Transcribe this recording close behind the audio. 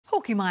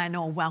Toki mai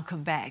anō,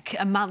 welcome back.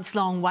 A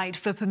months-long wait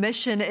for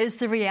permission is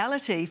the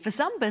reality for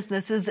some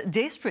businesses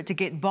desperate to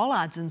get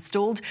bollards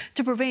installed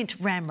to prevent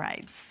ram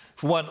raids.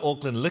 For one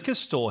Auckland liquor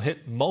store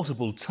hit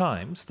multiple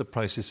times, the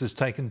process has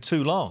taken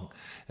too long,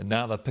 and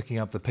now they're picking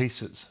up the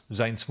pieces.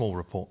 Zane Small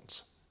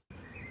reports.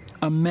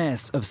 A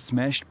mass of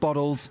smashed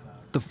bottles,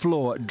 the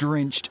floor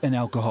drenched in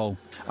alcohol,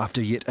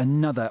 after yet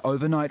another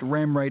overnight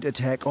ram raid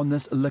attack on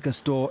this liquor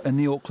store in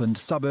the Auckland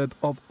suburb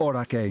of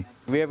Orake.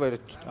 We have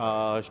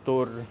a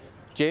store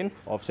chain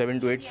of 7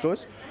 to 8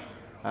 stores,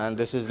 and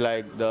this is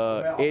like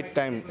the 8th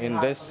time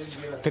in this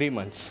 3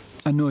 months.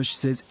 Anush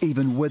says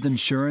even with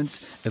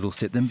insurance, it'll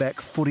set them back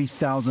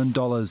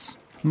 $40,000.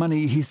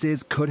 Money, he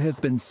says, could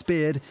have been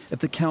spared if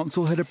the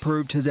council had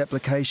approved his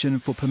application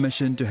for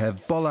permission to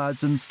have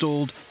bollards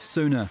installed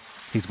sooner.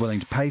 He's willing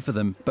to pay for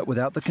them, but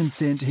without the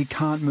consent, he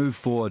can't move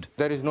forward.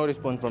 There is no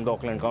response from the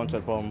Auckland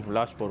Council from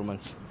last 4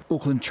 months.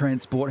 Auckland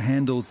Transport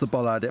handles the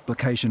bollard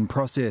application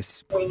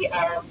process. We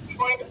are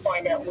trying to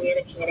find out where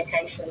the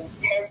communication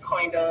has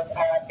kind of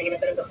been a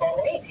bit of a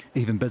bottleneck.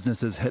 Even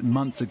businesses hit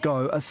months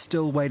ago are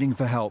still waiting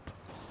for help.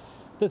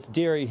 This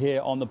dairy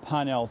here on the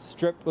Parnell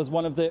Strip was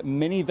one of the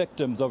many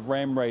victims of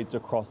ram raids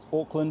across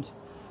Auckland.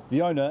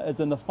 The owner is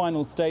in the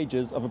final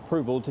stages of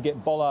approval to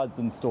get bollards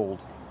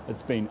installed.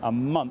 It's been a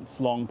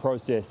months-long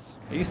process.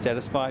 Are you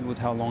satisfied with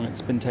how long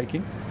it's been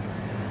taking?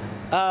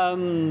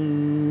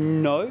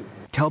 No.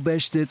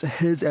 Kalbesh says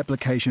his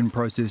application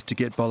process to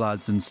get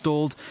bollards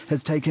installed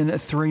has taken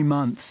 3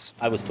 months.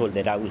 I was told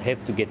that I will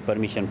have to get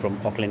permission from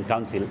Auckland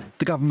Council.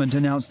 The government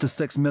announced a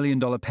 $6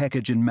 million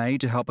package in May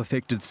to help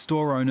affected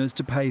store owners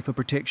to pay for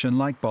protection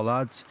like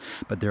bollards,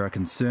 but there are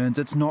concerns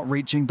it's not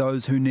reaching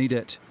those who need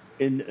it.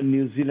 In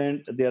New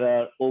Zealand, there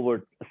are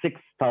over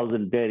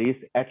 6,000 dairies.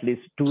 At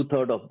least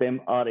 2/3 of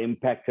them are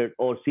impacted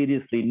or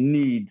seriously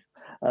need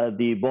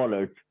the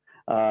bollards.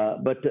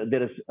 But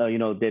there is,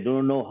 they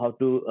don't know how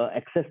to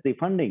access the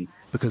funding.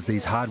 Because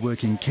these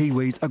hard-working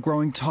Kiwis are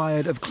growing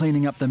tired of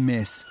cleaning up the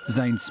mess.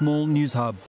 Zane Small, Newshub.